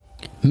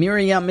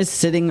Miriam is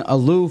sitting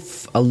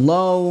aloof,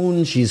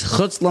 alone. She's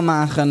chutz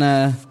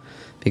lamachane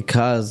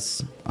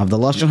because of the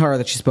lashon hara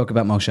that she spoke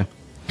about Moshe.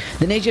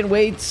 The nation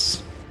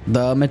waits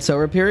the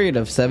Mitzorah period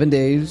of 7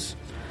 days,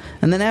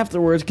 and then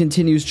afterwards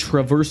continues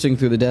traversing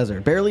through the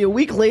desert. Barely a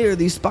week later,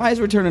 these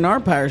spies return in our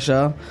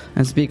parsha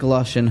and speak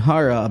lashon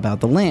hara about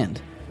the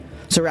land.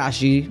 So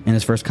Rashi, in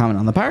his first comment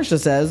on the parsha,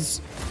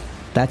 says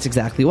that's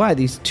exactly why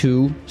these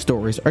two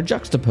stories are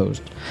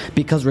juxtaposed.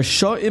 Because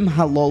Rishoim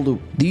halolu,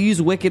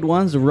 these wicked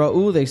ones,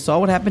 ra'u, they saw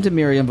what happened to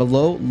Miriam,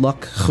 v'lo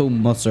lakchu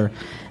Mussar,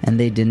 and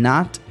they did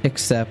not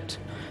accept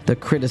the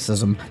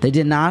criticism. They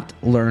did not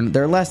learn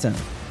their lesson.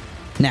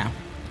 Now,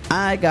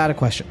 I got a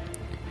question.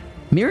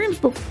 Miriam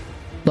spoke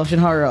lashon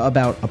hara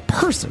about a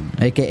person,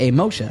 aka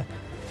Moshe.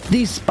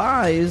 These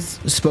spies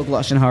spoke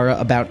lashon hara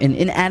about an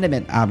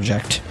inanimate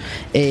object,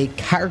 a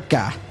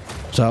karka.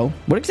 So,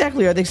 what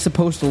exactly are they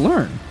supposed to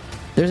learn?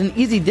 There's an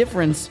easy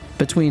difference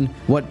between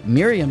what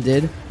Miriam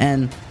did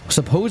and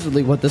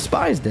supposedly what the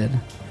spies did.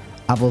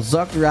 Aval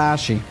Zak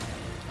Rashi.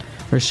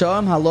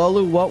 Rishoim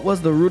halolu, what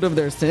was the root of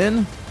their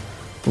sin?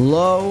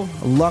 Lo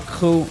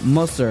lakhu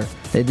Mussar.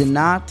 They did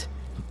not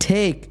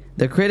take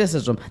the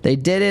criticism. They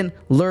didn't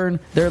learn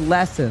their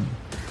lesson.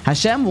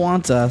 Hashem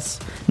wants us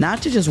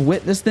not to just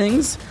witness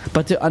things,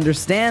 but to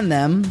understand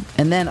them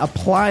and then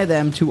apply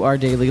them to our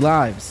daily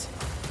lives.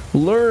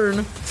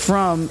 Learn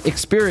from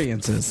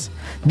experiences.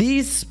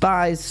 These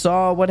spies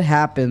saw what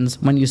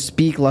happens when you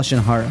speak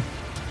lashon hara.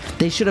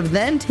 They should have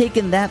then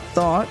taken that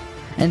thought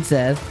and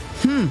said,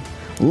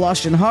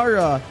 lashon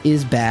hara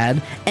is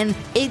bad, and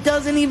it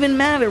doesn't even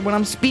matter when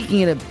I'm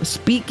speaking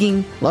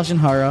lashon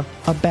hara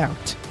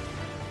about.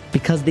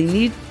 Because they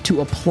need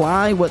to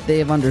apply what they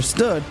have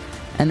understood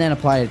and then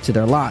apply it to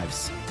their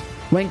lives.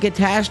 When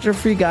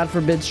catastrophe, God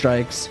forbid,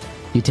 strikes,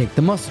 you take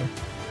the Mussar.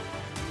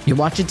 You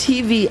watch a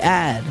TV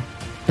ad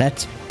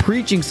that's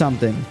preaching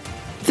something.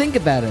 Think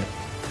about it.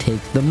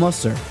 Take the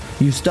Mussar.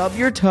 You stub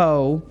your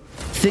toe,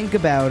 think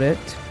about it,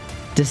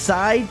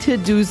 decide to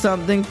do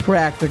something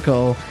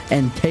practical,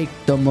 and take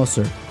the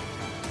Mussar.